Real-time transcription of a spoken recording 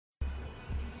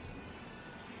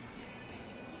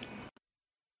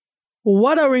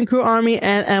What up, Ring Crew Army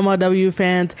and MLW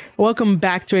fans? Welcome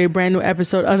back to a brand new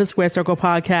episode of the Square Circle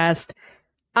Podcast.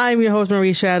 I'm your host,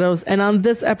 Marie Shadows, and on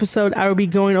this episode, I will be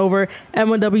going over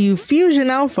MLW Fusion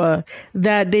Alpha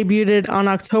that debuted on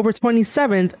October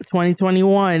 27th,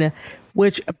 2021.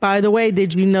 Which, by the way,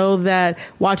 did you know that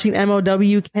watching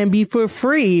MLW can be for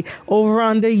free over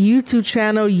on the YouTube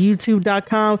channel,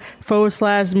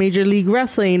 youtube.com/Major League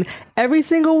Wrestling, every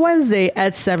single Wednesday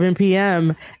at 7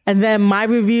 p.m. And then my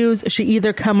reviews should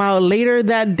either come out later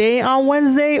that day on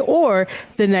Wednesday or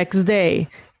the next day.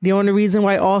 The only reason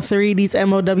why all three of these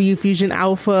MLW Fusion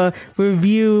Alpha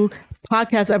review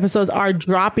podcast episodes are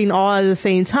dropping all at the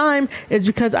same time is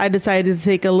because I decided to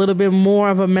take a little bit more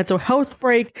of a mental health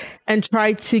break and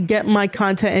try to get my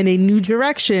content in a new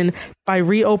direction by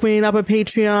reopening up a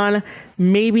Patreon,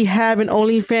 maybe having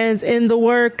OnlyFans in the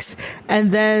works,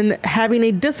 and then having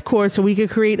a Discord so we could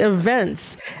create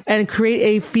events and create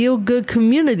a feel-good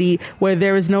community where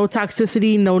there is no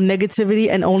toxicity, no negativity,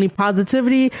 and only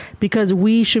positivity, because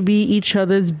we should be each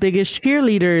other's biggest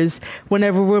cheerleaders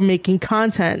whenever we're making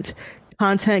content.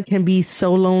 Content can be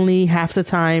so lonely half the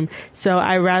time, so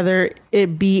I rather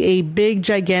it be a big,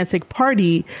 gigantic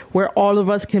party where all of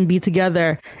us can be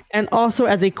together. And also,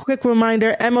 as a quick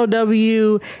reminder,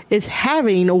 MLW is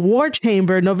having War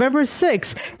Chamber November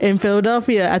 6th in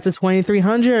Philadelphia at the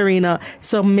 2300 Arena,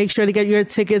 so make sure to get your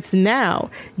tickets now.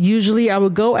 Usually I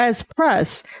would go as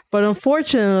press, but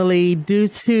unfortunately, due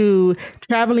to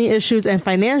traveling issues and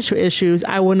financial issues,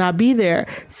 I will not be there.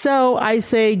 So I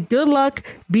say good luck,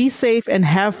 be safe, and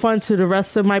have fun to the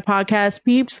rest of my podcast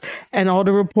peeps and all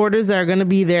the reporters that are going to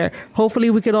be there. Hopefully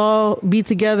we could all be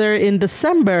together in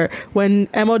December when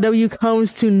MLW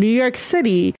comes to New York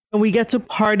City and we get to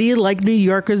party like New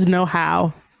Yorkers know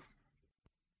how.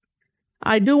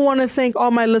 I do want to thank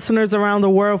all my listeners around the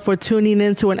world for tuning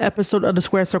in to an episode of the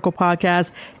Square Circle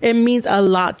Podcast. It means a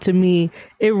lot to me.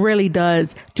 It really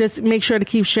does. Just make sure to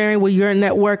keep sharing with your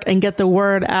network and get the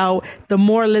word out. The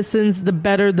more listens, the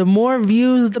better. The more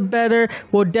views, the better.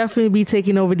 We'll definitely be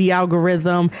taking over the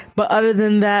algorithm. But other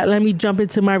than that, let me jump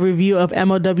into my review of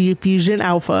MLW Fusion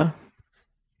Alpha.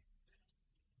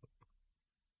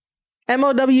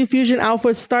 MLW Fusion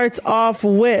Alpha starts off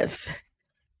with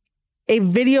a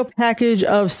video package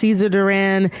of Cesar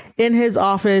Duran in his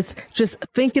office, just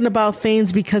thinking about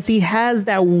things because he has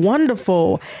that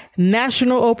wonderful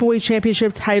National Openweight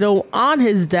Championship title on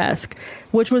his desk,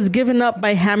 which was given up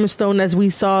by Hammerstone, as we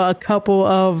saw a couple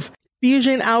of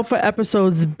Fusion Alpha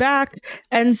episodes back.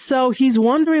 And so he's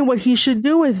wondering what he should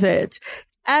do with it.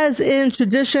 As in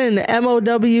tradition,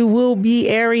 MLW will be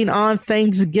airing on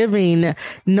Thanksgiving,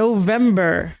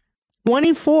 November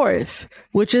 24th,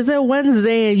 which is a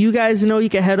Wednesday, and you guys know you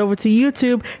can head over to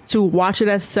YouTube to watch it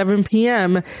at 7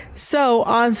 p.m. So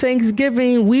on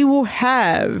Thanksgiving, we will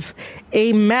have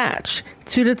a match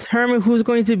to determine who's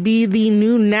going to be the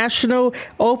new National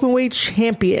Openweight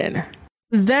Champion.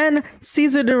 Then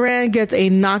Cesar Duran gets a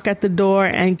knock at the door,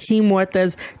 and King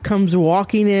Muertes comes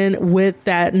walking in with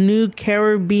that new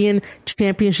Caribbean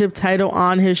Championship title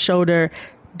on his shoulder.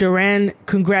 Duran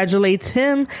congratulates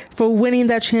him for winning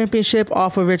that championship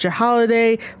off of Richard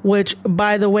Holiday, which,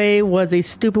 by the way, was a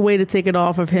stupid way to take it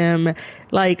off of him.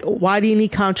 Like, why do you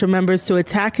need Contra members to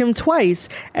attack him twice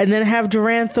and then have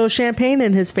Duran throw champagne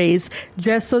in his face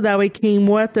just so that way King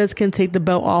Muertes can take the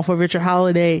belt off of Richard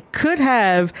Holiday? Could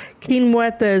have King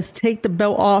Muertes take the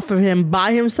belt off of him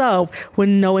by himself with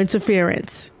no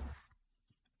interference.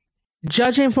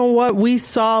 Judging from what we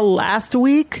saw last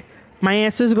week, my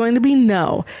answer is going to be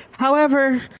no.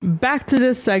 However, back to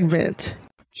this segment.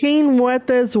 King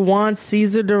Muertes wants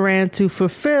Cesar Duran to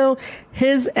fulfill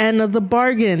his end of the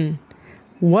bargain.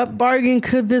 What bargain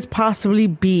could this possibly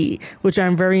be? Which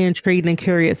I'm very intrigued and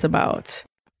curious about.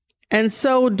 And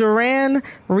so Duran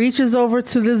reaches over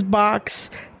to this box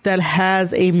that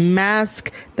has a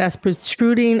mask that's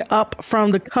protruding up from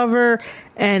the cover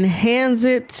and hands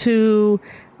it to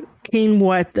King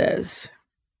Muertes.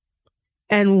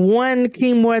 And when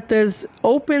King Muertes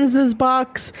opens this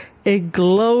box, it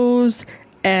glows,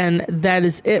 and that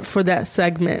is it for that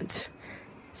segment.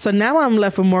 So now I'm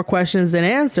left with more questions than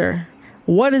answer.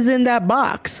 What is in that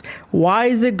box? Why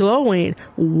is it glowing?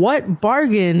 What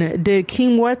bargain did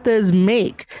King Muertes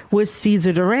make with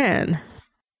Cesar Duran?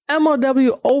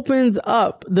 MLW opens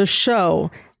up the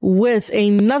show with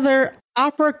another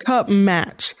Opera Cup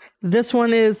match. This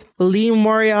one is Lee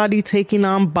Moriarty taking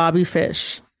on Bobby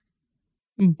Fish.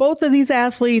 Both of these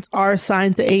athletes are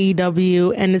signed to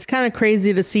AEW, and it's kind of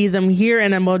crazy to see them here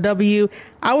in MLW.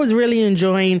 I was really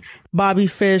enjoying Bobby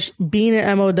Fish being in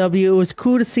MLW. It was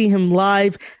cool to see him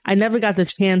live. I never got the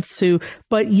chance to,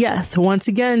 but yes, once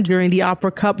again, during the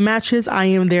Opera Cup matches, I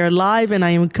am there live and I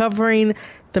am covering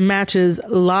the matches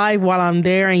live while I'm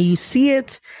there, and you see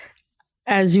it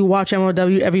as you watch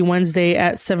MLW every Wednesday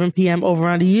at 7 p.m. over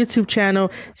on the YouTube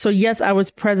channel. So yes, I was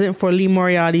present for Lee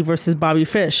Moriarty versus Bobby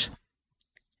Fish.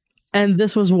 And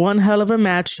this was one hell of a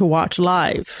match to watch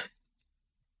live.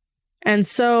 And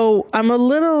so I'm a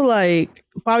little like,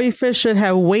 Bobby Fish should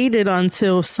have waited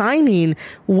until signing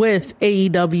with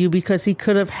AEW, because he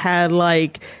could have had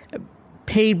like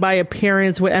paid by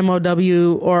appearance with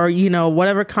MLW, or, you know,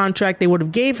 whatever contract they would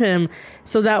have gave him.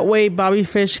 So that way Bobby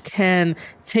Fish can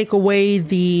take away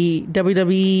the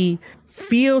WWE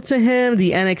feel to him,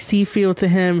 the NXT feel to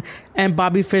him, and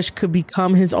Bobby Fish could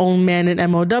become his own man in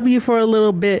MLW for a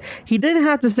little bit. He didn't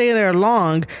have to stay there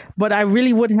long, but I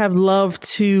really would have loved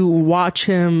to watch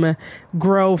him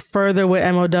grow further with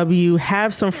MLW,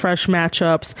 have some fresh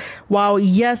matchups. While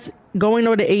yes, going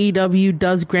over to AEW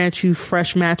does grant you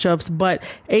fresh matchups, but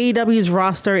AEW's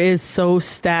roster is so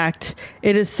stacked,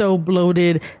 it is so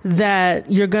bloated,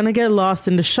 that you're gonna get lost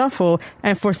in the shuffle.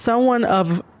 And for someone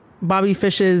of Bobby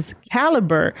Fish's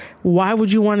caliber, why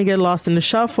would you want to get lost in the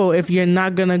shuffle if you're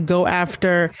not going to go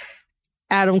after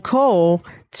Adam Cole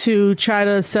to try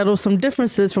to settle some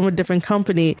differences from a different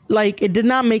company? Like, it did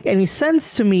not make any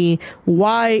sense to me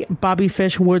why Bobby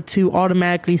Fish would to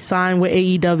automatically sign with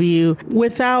AEW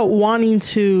without wanting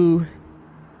to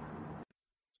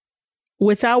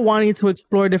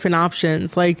explore different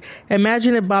options. Like,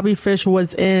 imagine if Bobby Fish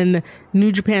was in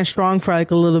New Japan Strong for like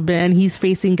a little bit, and he's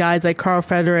facing guys like Carl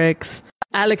Fredericks,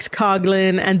 Alex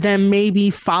Coughlin, and then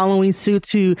maybe following suit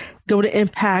to go to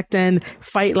Impact and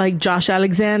fight like Josh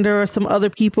Alexander or some other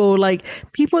people, like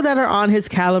people that are on his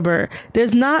caliber.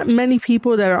 There's not many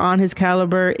people that are on his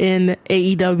caliber in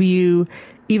AEW,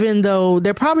 even though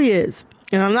there probably is.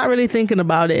 And I'm not really thinking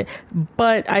about it,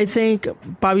 but I think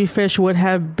Bobby Fish would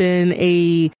have been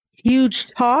a huge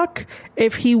talk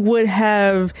if he would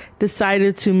have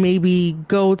decided to maybe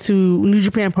go to New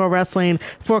Japan Pro Wrestling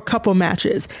for a couple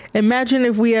matches. Imagine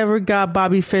if we ever got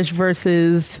Bobby Fish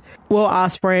versus Will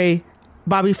Ospreay,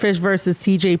 Bobby Fish versus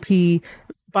TJP,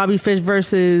 Bobby Fish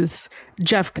versus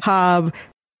Jeff Cobb,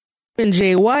 and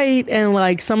Jay White, and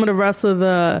like some of the rest of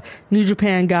the New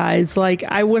Japan guys. Like,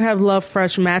 I would have loved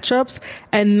fresh matchups,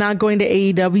 and not going to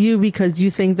AEW because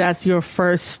you think that's your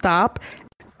first stop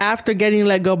after getting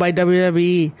let go by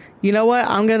WWE. You know what?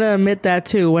 I'm going to admit that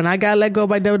too. When I got let go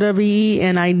by WWE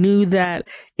and I knew that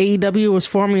AEW was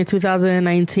forming in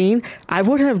 2019, I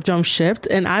would have jumped shipped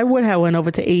and I would have went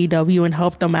over to AEW and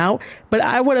helped them out. But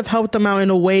I would have helped them out in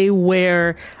a way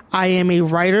where I am a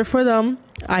writer for them.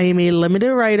 I am a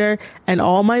limited writer, and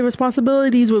all my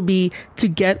responsibilities would be to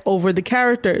get over the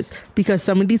characters, because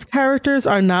some of these characters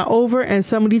are not over, and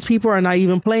some of these people are not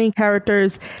even playing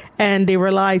characters, and they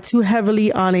rely too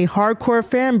heavily on a hardcore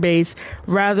fan base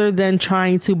rather than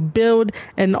trying to build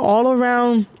an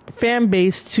all-around fan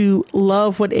base to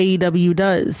love what AEW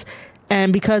does.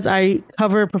 And because I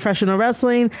cover professional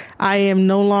wrestling, I am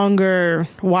no longer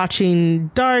watching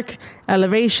Dark,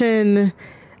 Elevation,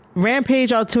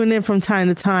 Rampage. I'll tune in from time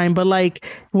to time, but like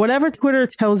whatever Twitter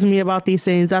tells me about these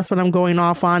things, that's what I'm going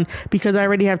off on, because I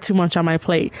already have too much on my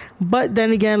plate. But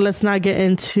then again, let's not get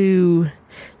into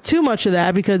too much of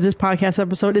that, because this podcast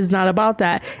episode is not about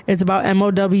that. It's about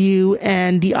MLW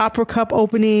and the Opera Cup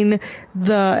opening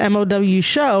the MLW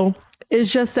show.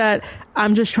 It's just that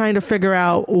I'm just trying to figure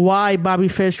out why Bobby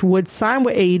Fish would sign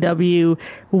with AEW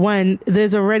when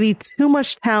there's already too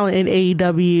much talent in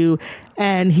AEW,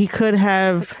 and he could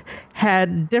have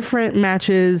had different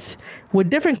matches with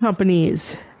different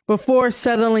companies before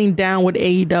settling down with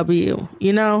AEW,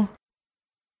 you know?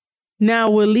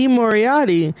 Now, with Lee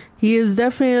Moriarty, he is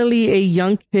definitely a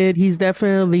young kid. He's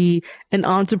definitely an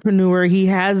entrepreneur. He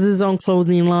has his own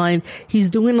clothing line.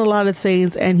 He's doing a lot of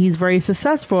things, and he's very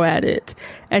successful at it.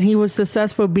 And he was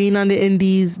successful being on the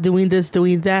indies, doing this,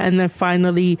 doing that. And then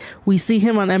finally, we see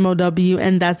him on MLW,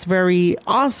 and that's very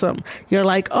awesome. You're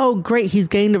like, oh, great. He's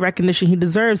getting the recognition he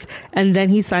deserves. And then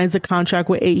he signs a contract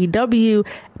with AEW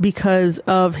because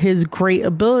of his great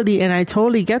ability. And I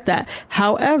totally get that.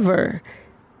 However,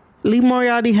 Lee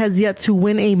Moriarty has yet to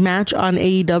win a match on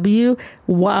AEW,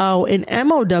 while in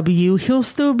MLW, he'll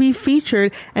still be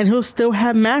featured and he'll still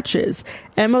have matches.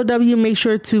 MLW makes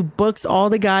sure to books all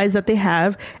the guys that they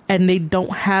have, and they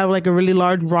don't have like a really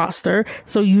large roster.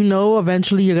 So,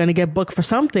 eventually you're going to get booked for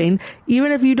something.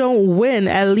 Even if you don't win,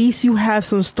 at least you have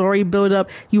some story build up,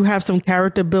 you have some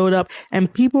character build up,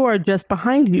 and people are just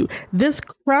behind you. This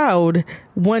crowd,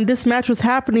 when this match was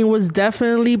happening, was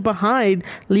definitely behind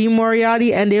Lee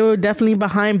Moriarty, and they were definitely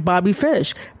behind Bobby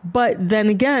Fish. But then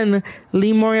again,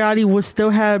 Lee Moriarty would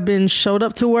still have been showed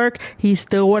up to work. He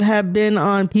still would have been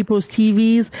on people's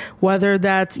TVs, whether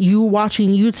that's you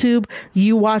watching YouTube,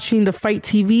 you watching the Fight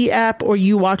TV app, or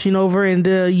you watching over in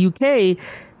the UK.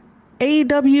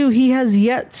 AEW, he has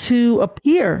yet to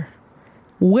appear.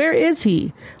 Where is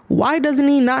he? Why doesn't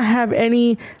he not have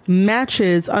any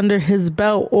matches under his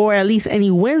belt, or at least any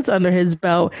wins under his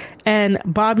belt? And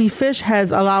Bobby Fish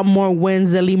has a lot more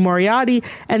wins than Lee Moriarty,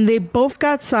 and they both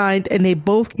got signed and they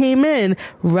both came in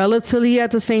relatively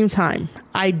at the same time.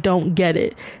 I don't get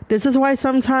it. This is why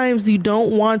sometimes you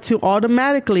don't want to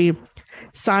automatically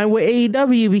sign with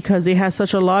AEW, because they have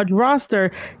such a large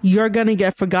roster. You're going to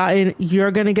get forgotten. You're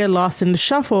going to get lost in the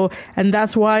shuffle. And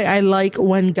that's why I like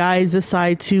when guys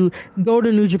decide to go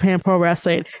to New Japan Pro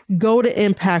Wrestling, go to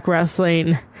Impact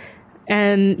Wrestling,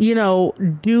 and,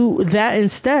 do that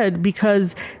instead,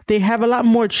 because they have a lot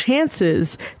more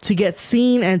chances to get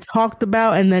seen and talked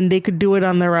about, and then they could do it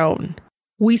on their own.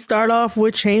 We start off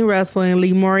with chain wrestling.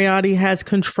 Lee Moriarty has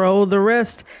control of the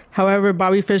wrist. However,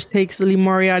 Bobby Fish takes Lee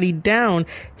Moriarty down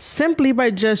simply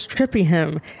by just tripping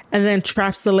him, and then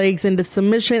traps the legs into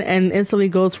submission and instantly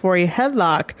goes for a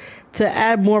headlock to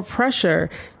add more pressure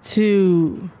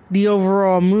to the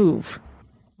overall move.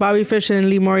 Bobby Fish and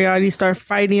Lee Moriarty start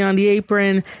fighting on the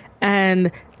apron,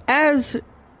 and as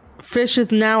Fish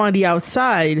is now on the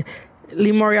outside,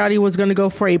 Lee Moriarty was going to go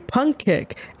for a punt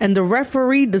kick, and the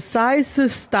referee decides to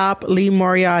stop Lee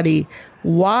Moriarty.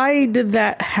 Why did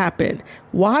that happen?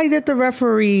 Why did the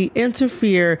referee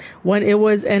interfere when it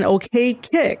was an okay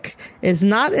kick? It's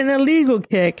not an illegal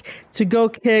kick to go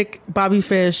kick Bobby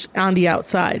Fish on the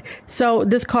outside. So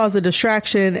this caused a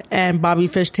distraction, and Bobby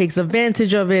Fish takes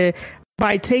advantage of it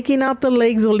by taking out the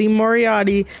legs of Lee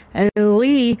Moriarty, and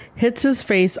Lee hits his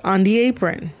face on the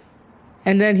apron.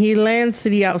 And then he lands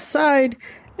to the outside,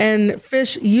 and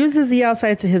Fish uses the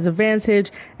outside to his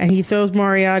advantage, and he throws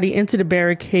Moriarty into the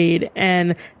barricade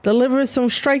and delivers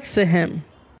some strikes to him.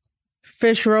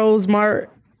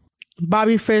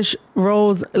 Bobby Fish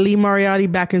rolls Lee Moriarty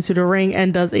back into the ring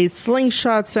and does a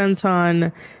slingshot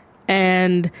senton,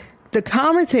 and the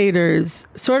commentators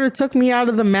sort of took me out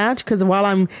of the match, because while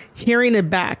I'm hearing it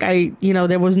back,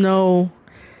 there was no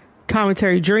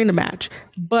commentary during the match,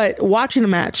 but watching the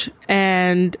match,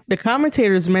 and the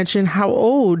commentators mentioned how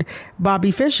old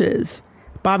Bobby Fish is.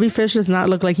 Bobby Fish does not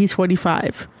look like he's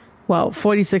 45. Well,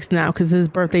 46 now, because his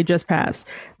birthday just passed.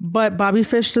 But Bobby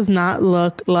Fish does not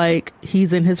look like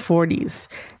he's in his 40s.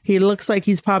 He looks like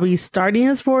he's probably starting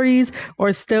his 40s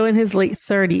or still in his late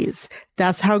 30s.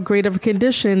 That's how great of a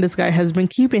condition this guy has been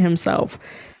keeping himself.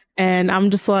 And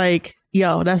I'm just like,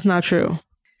 yo, that's not true.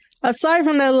 Aside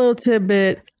from that little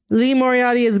tidbit, Lee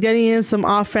Moriarty is getting in some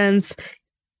offense,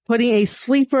 putting a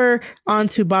sleeper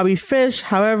onto Bobby Fish.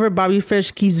 However, Bobby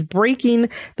Fish keeps breaking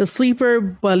the sleeper,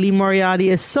 but Lee Moriarty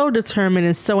is so determined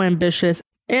and so ambitious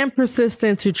and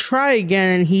persistent to try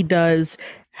again, and he does.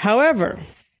 However,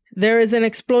 there is an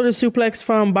exploder suplex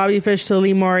from Bobby Fish to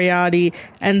Lee Moriarty,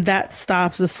 and that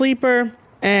stops the sleeper,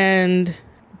 and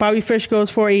Bobby Fish goes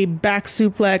for a back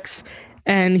suplex,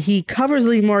 and he covers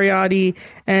Lee Moriarty,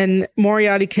 and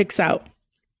Moriarty kicks out.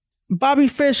 Bobby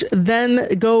Fish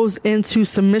then goes into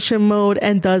submission mode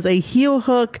and does a heel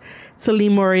hook to Lee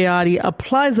Moriarty,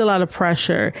 applies a lot of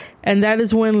pressure, and that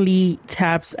is when Lee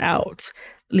taps out.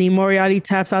 Lee Moriarty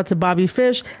taps out to Bobby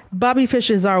Fish. Bobby Fish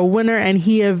is our winner, and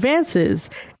he advances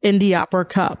in the Opera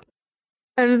Cup.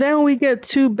 And then we get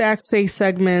two backstage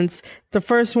segments. The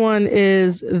first one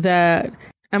is that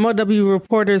MLW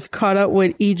reporters caught up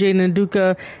with EJ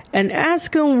Nduka and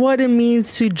asked him what it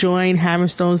means to join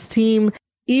Hammerstone's team.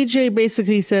 EJ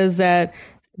basically says that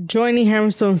joining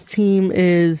Hammerstone's team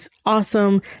is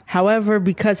awesome. However,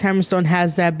 because Hammerstone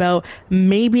has that belt,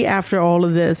 maybe after all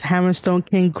of this, Hammerstone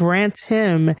can grant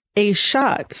him a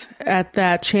shot at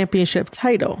that championship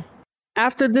title.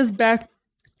 After this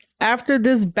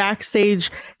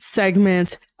backstage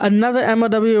segment, another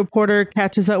MLW reporter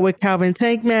catches up with Calvin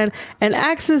Tankman and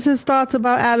asks his thoughts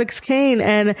about Alex Kane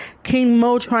and King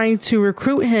Mo trying to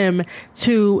recruit him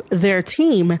to their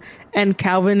team. And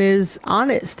Calvin is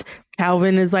honest.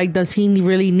 Calvin is like, does he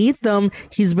really need them?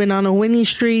 He's been on a winning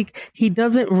streak. He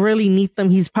doesn't really need them.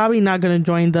 He's probably not going to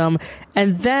join them.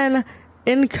 And then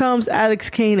In comes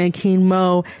Alex Kane and King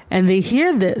Mo, and they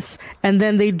hear this, and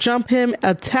then they jump him,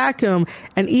 attack him,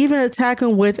 and even attack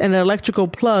him with an electrical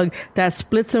plug that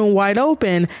splits him wide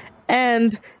open.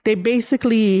 And they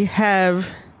basically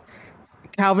have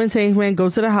Calvin Tankman go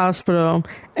to the hospital,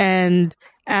 and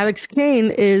Alex Kane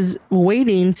is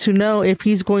waiting to know if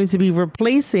he's going to be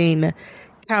replacing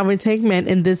Calvin Tankman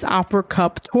in this Opera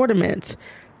Cup tournament.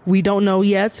 We don't know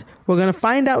yet. We're going to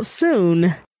find out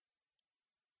soon.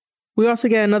 We also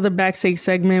get another backstage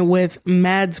segment with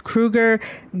Mads Krugger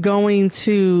going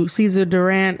to Cesar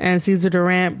Durant, and Cesar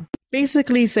Durant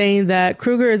basically saying that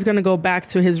Krugger is going to go back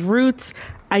to his roots.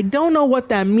 I don't know what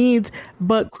that means,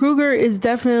 but Krugger is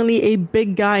definitely a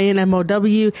big guy in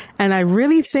MLW, and I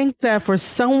really think that for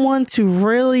someone to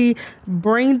really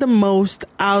bring the most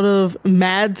out of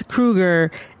Mads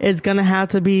Krugger is going to have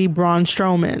to be Braun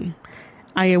Strowman.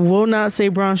 I will not say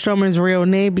Braun Strowman's real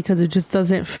name because it just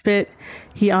doesn't fit.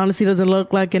 He honestly doesn't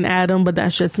look like an Adam, but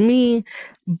that's just me.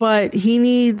 But he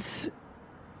needs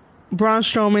Braun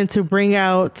Strowman to bring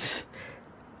out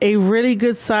a really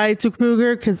good side to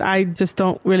Krugger, because I just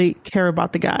don't really care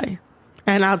about the guy.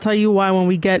 And I'll tell you why when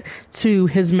we get to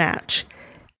his match.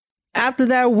 After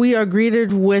that, we are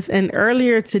greeted with an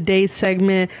earlier today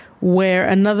segment where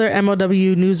another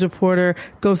MLW news reporter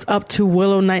goes up to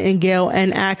Willow Nightingale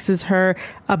and asks her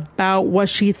about what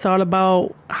she thought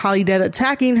about Holly Dead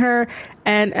attacking her.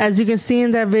 And as you can see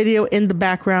in that video in the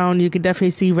background, you can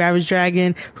definitely see Ravage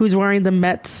Dragon, who's wearing the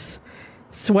Mets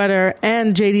sweater,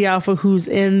 and JD Alpha, who's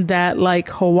in that like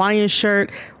Hawaiian shirt,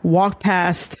 walk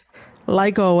past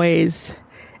like always.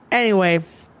 Anyway,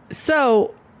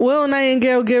 so Willow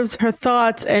Nightingale gives her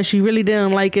thoughts, and she really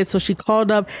didn't like it, so she called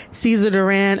up Cesar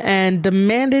Durant and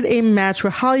demanded a match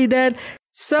with Holly Dead.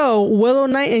 So Willow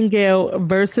Nightingale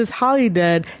versus Holly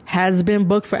Dead has been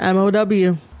booked for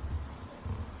MLW.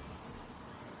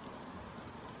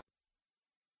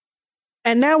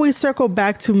 And now we circle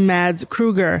back to Mads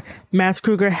Krugger. Mads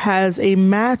Krugger has a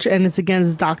match, and it's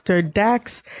against Dr.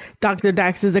 Dax. Dr.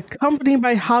 Dax is accompanied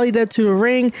by Holly Dead to the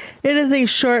ring. It is a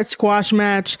short squash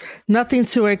match, nothing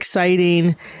too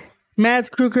exciting. Mads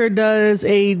Krugger does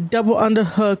a double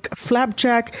underhook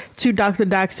flapjack to Dr.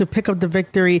 Dax to pick up the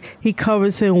victory. He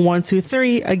covers him 1, 2,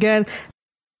 3. Again,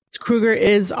 Krugger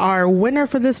is our winner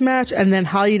for this match, and then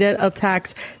Holly Dead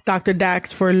attacks Dr.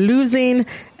 Dax for losing.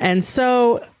 And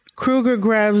so Krugger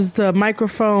grabs the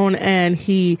microphone and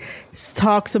he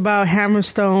talks about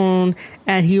Hammerstone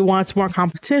and he wants more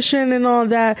competition and all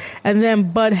that. And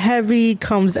then Bud Heavy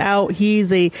comes out.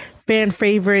 He's a fan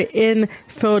favorite in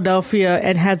Philadelphia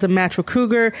and has a match with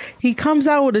Krugger. He comes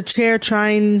out with a chair,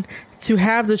 trying to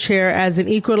have the chair as an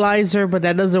equalizer, but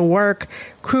that doesn't work.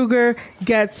 Krugger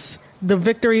gets the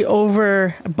victory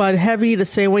over Bud Heavy the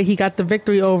same way he got the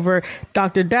victory over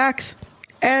Dr. Dax.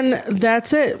 And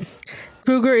that's it.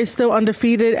 Krugger is still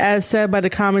undefeated, as said by the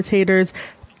commentators,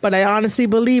 but I honestly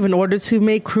believe in order to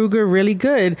make Krugger really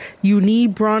good, you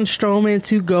need Braun Strowman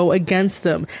to go against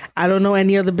him. I don't know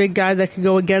any other big guy that could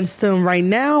go against him right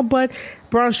now, but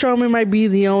Braun Strowman might be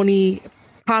the only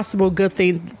possible good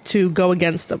thing to go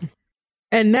against him.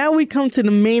 And now we come to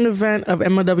the main event of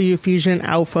MLW Fusion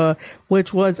Alpha,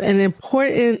 which was an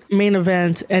important main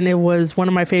event, and it was one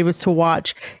of my favorites to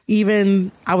watch.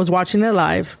 Even I was watching it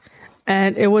live.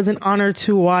 And it was an honor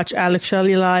to watch Alex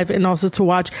Shelley live and also to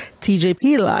watch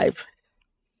TJP live.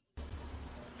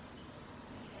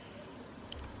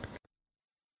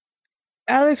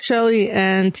 Alex Shelley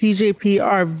and TJP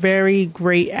are very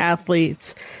great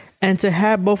athletes. And to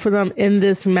have both of them in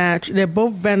this match, they're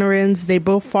both veterans. They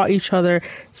both fought each other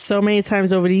so many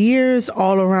times over the years,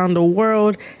 all around the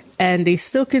world. And they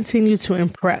still continue to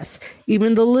impress.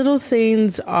 Even the little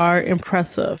things are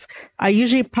impressive. I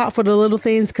usually pop for the little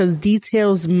things because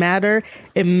details matter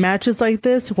in matches like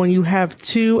this when you have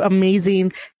two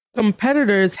amazing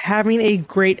competitors having a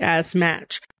great ass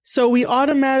match. So we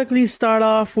automatically start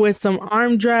off with some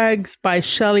arm drags by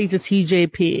Shelley to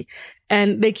TJP.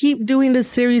 And they keep doing this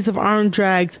series of arm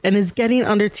drags and it's getting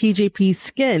under TJP's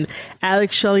skin.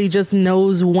 Alex Shelley just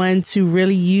knows when to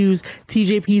really use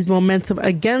TJP's momentum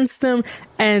against him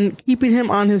and keeping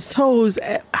him on his toes.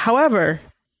 However,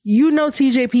 you know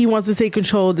TJP wants to take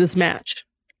control of this match,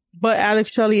 but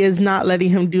Alex Shelley is not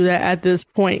letting him do that at this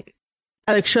point.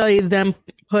 Alex Shelley then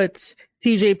puts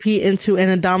TJP into an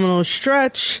abdominal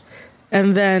stretch,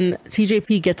 and then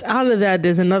TJP gets out of that.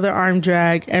 There's another arm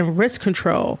drag and wrist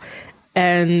control.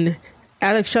 And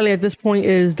Alex Shelley at this point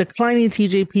is declining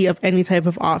TJP of any type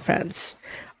of offense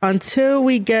until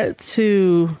we get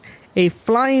to a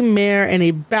flying mare and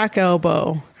a back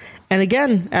elbow. And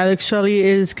again, Alex Shelley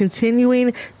is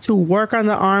continuing to work on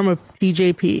the arm of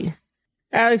TJP.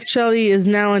 Alex Shelley is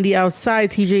now on the outside.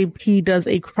 TJP does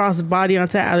a crossbody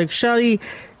onto Alex Shelley,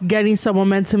 getting some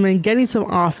momentum and getting some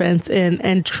offense in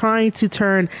and trying to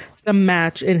turn the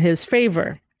match in his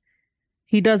favor.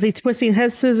 He does a twisting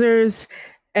head scissors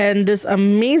and this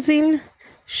amazing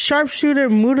sharpshooter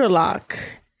Muda lock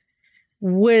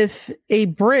with a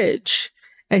bridge.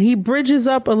 And he bridges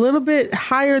up a little bit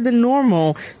higher than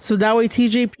normal. So that way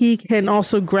TJP can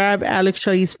also grab Alex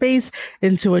Shelley's face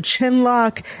into a chin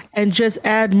lock and just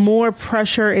add more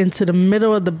pressure into the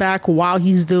middle of the back while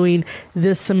he's doing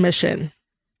this submission.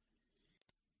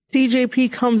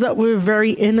 TJP comes up with a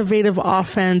very innovative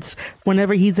offense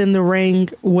whenever he's in the ring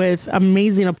with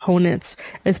amazing opponents,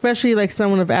 especially like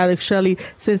someone of Alex Shelley.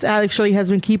 Since Alex Shelley has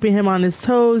been keeping him on his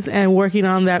toes and working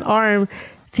on that arm,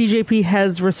 TJP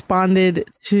has responded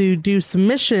to do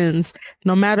submissions,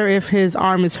 no matter if his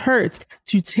arm is hurt,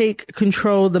 to take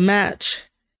control of the match.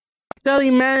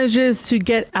 Shelley manages to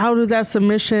get out of that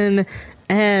submission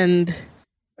and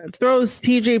throws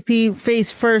TJP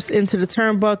face first into the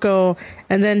turnbuckle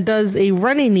and then does a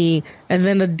running knee and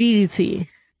then a DDT.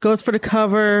 Goes for the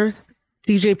cover.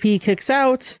 TJP kicks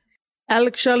out.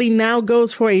 Alex Shelley now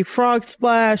goes for a frog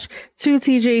splash to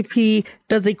TJP,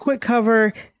 does a quick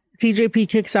cover. TJP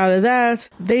kicks out of that.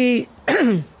 They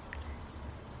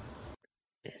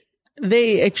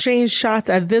exchange shots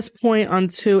at this point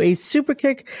onto a super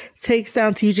kick, takes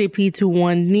down TJP to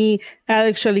one knee.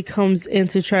 Alex Shelley comes in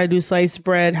to try to do sliced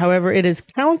bread. However, it is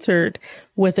countered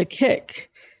with a kick.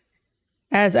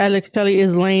 As Alex Shelley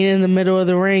is laying in the middle of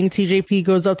the ring, TJP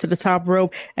goes up to the top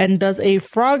rope and does a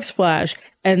frog splash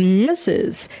and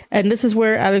misses. And this is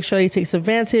where Alex Shelley takes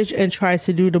advantage and tries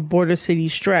to do the Border City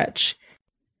stretch.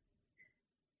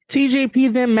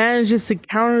 TJP then manages to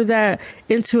counter that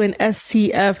into an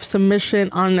STF submission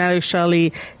on Alex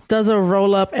Shelley, does a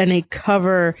roll up and a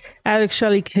cover. Alex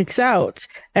Shelley kicks out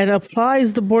and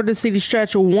applies the Border City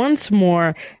stretch once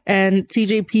more, and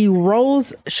TJP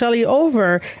rolls Shelley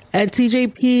over, and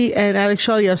TJP and Alex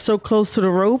Shelley are so close to the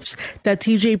ropes that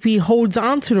TJP holds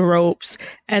on to the ropes,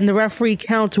 and the referee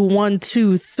counts 1,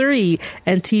 2, 3,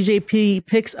 and TJP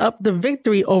picks up the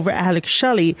victory over Alex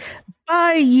Shelley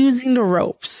by using the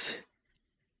ropes.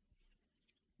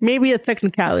 Maybe a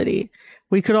technicality.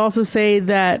 We could also say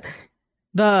that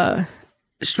the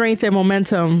strength and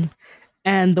momentum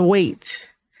and the weight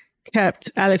kept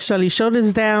Alex Shelley's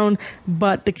shoulders down,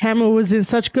 but the camera was in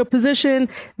such good position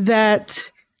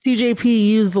that TJP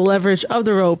used the leverage of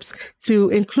the ropes to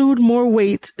include more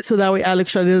weight so that way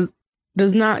Alex Shelley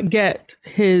does not get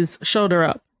his shoulder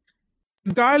up.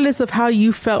 Regardless of how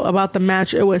you felt about the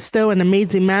match, it was still an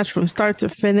amazing match from start to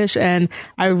finish, and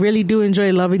I really do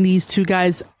enjoy loving these two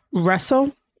guys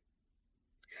wrestle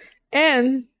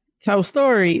and tell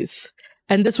stories.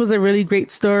 And this was a really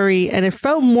great story, and it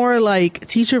felt more like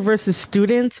teacher versus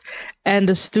student, and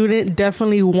the student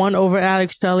definitely won over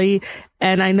Alex Shelley.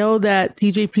 And I know that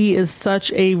TJP is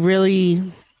such a really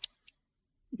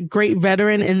great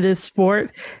veteran in this sport,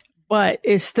 but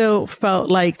it still felt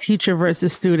like teacher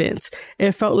versus students.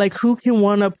 It felt like who can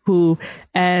one-up who,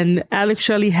 and Alex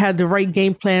Shelley had the right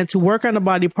game plan to work on the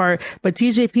body part, but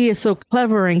TJP is so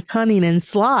clever and cunning and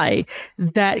sly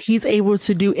that he's able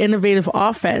to do innovative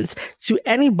offense to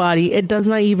anybody. It does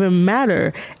not even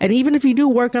matter. And even if you do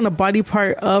work on the body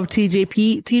part of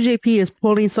TJP is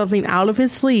pulling something out of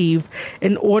his sleeve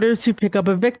in order to pick up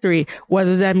a victory,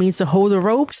 whether that means to hold the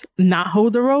ropes, not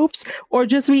hold the ropes, or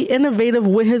just be innovative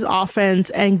with his offense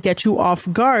and get you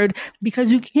off guard,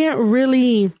 because you can't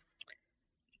really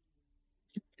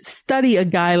study a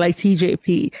guy like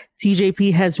TJP.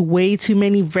 TJP has way too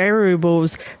many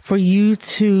variables for you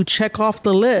to check off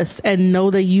the list and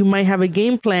know that you might have a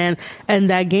game plan,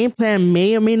 and that game plan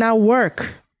may or may not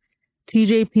work.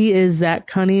 TJP is that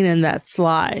cunning and that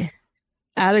sly.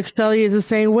 Alex Shelley is the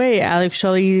same way. Alex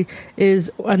Shelley is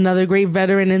another great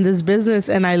veteran in this business,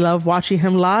 and I love watching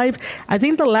him live. I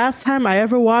think the last time I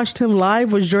ever watched him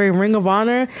live was during Ring of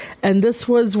Honor, and this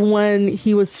was when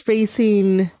he was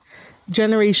facing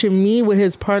Generation Me with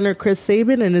his partner Chris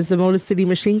Sabin and his Motor City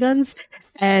Machine Guns.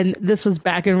 And this was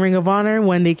back in Ring of Honor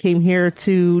when they came here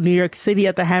to New York City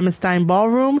at the Hammerstone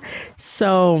Ballroom.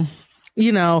 So,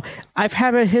 you know, I've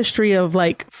had a history of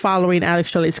like following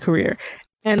Alex Shelley's career.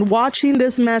 And watching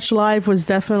this match live was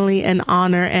definitely an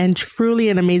honor and truly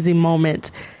an amazing moment.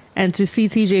 And to see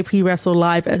TJP wrestle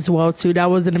live as well, too,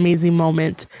 that was an amazing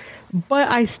moment. But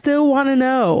I still want to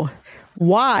know,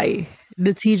 why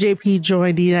did TJP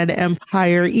join the United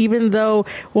Empire, even though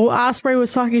Ospreay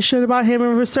was talking shit about him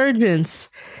in Resurgence?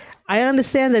 I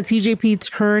understand that TJP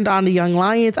turned on the Young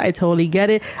Lions. I totally get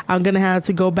it. I'm going to have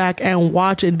to go back and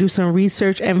watch and do some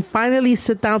research and finally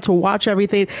sit down to watch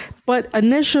everything. But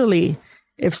initially,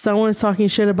 if someone's talking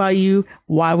shit about you,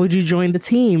 why would you join the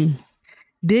team?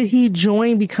 Did he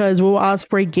join because Will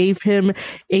Ospreay gave him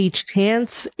a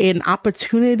chance, an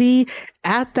opportunity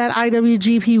at that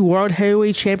IWGP World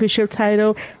Heavyweight Championship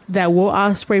title that Will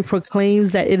Ospreay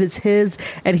proclaims that it is his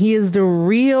and he is the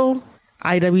real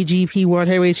IWGP World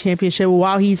Heavyweight Championship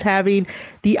while he's having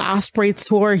the Ospreay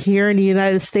tour here in the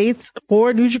United States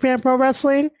for New Japan Pro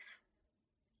Wrestling?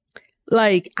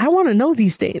 Like, I want to know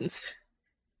these things.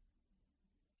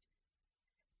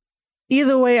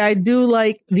 Either way, I do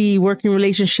like the working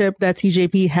relationship that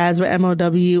TJP has with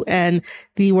MLW and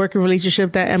the working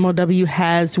relationship that MLW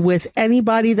has with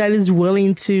anybody that is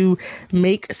willing to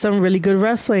make some really good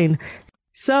wrestling.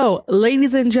 So,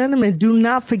 ladies and gentlemen, do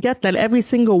not forget that every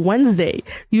single Wednesday,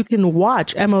 you can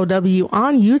watch MLW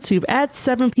on YouTube at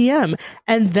 7 p.m.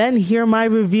 and then hear my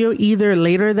review either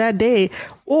later that day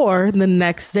or the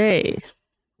next day,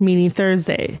 meaning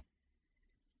Thursday.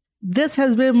 This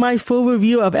has been my full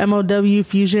review of MLW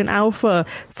Fusion Alpha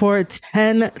for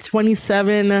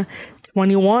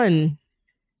 10/27/21.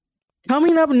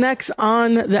 Coming up next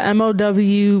on the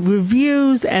MLW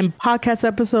reviews and podcast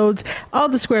episodes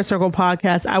of the Square Circle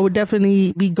podcast, I would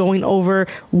definitely be going over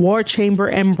War Chamber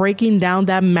and breaking down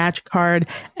that match card,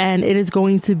 and it is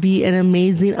going to be an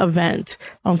amazing event.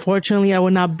 Unfortunately, I will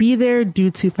not be there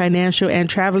due to financial and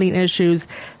traveling issues,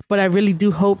 but I really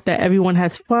do hope that everyone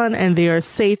has fun and they are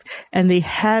safe and they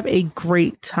have a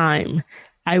great time.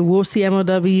 I will see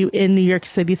MLW in New York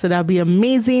City, so that'll be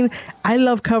amazing. I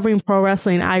love covering pro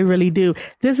wrestling. I really do.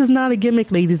 This is not a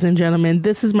gimmick, ladies and gentlemen.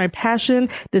 This is my passion.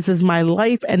 This is my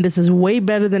life. And this is way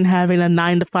better than having a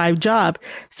 9-to-5 job.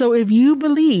 So if you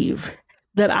believe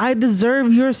that I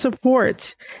deserve your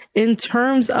support in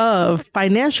terms of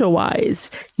financial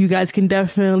wise, you guys can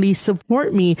definitely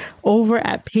support me over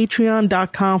at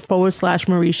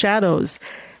patreon.com/Marie Shadows.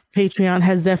 Patreon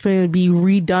has definitely been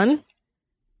redone.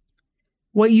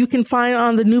 What you can find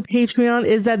on the new Patreon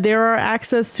is that there are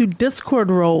access to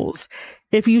Discord roles.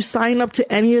 If you sign up to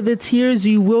any of the tiers,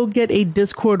 you will get a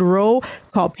Discord role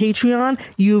called Patreon.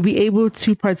 You'll be able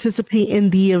to participate in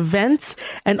the events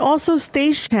and also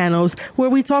stage channels where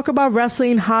we talk about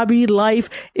wrestling, hobby, life.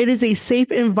 It is a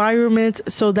safe environment,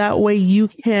 so that way you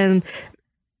can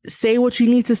say what you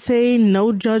need to say,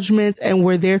 no judgment, and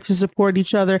we're there to support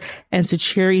each other and to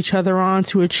cheer each other on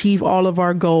to achieve all of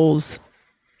our goals.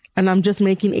 And I'm just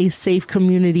making a safe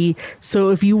community. So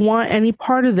if you want any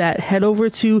part of that, head over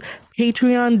to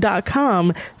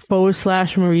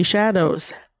patreon.com/Marie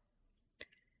Shadows.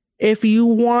 If you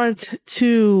want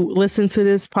to listen to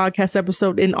this podcast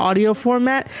episode in audio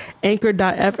format,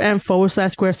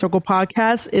 anchor.fm/Square Circle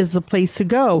Podcast is the place to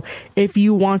go. If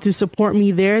you want to support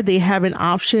me there, they have an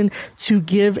option to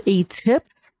give a tip.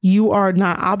 You are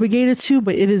not obligated to,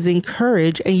 but it is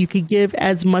encouraged, and you can give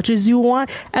as much as you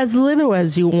want, as little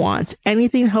as you want.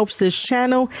 Anything helps this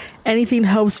channel. Anything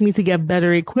helps me to get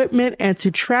better equipment and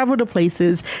to travel to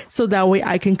places so that way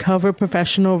I can cover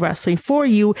professional wrestling for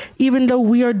you, even though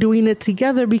we are doing it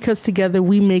together, because together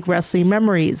we make wrestling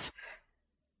memories.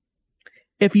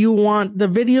 If you want the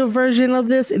video version of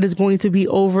this, it is going to be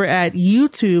over at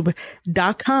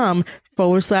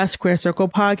youtube.com/Square Circle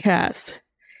Podcast.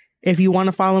 If you want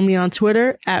to follow me on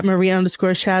Twitter, at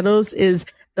Marie_Shadows is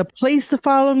the place to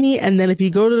follow me. And then if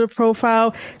you go to the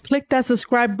profile, click that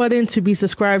subscribe button to be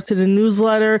subscribed to the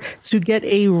newsletter to get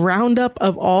a roundup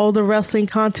of all the wrestling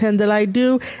content that I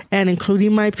do, and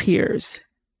including my peers.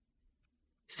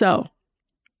 So,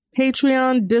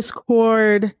 Patreon,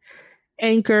 Discord,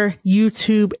 Anchor,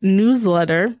 YouTube,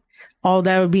 newsletter, all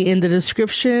that will be in the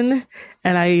description.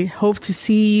 And I hope to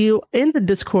see you in the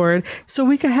Discord so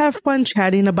we can have fun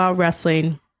chatting about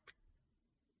wrestling.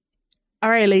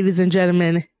 All right, ladies and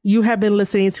gentlemen, you have been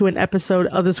listening to an episode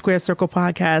of the Square Circle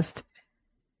Podcast.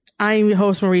 I am your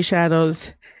host, Marie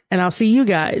Shadows, and I'll see you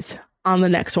guys on the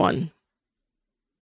next one.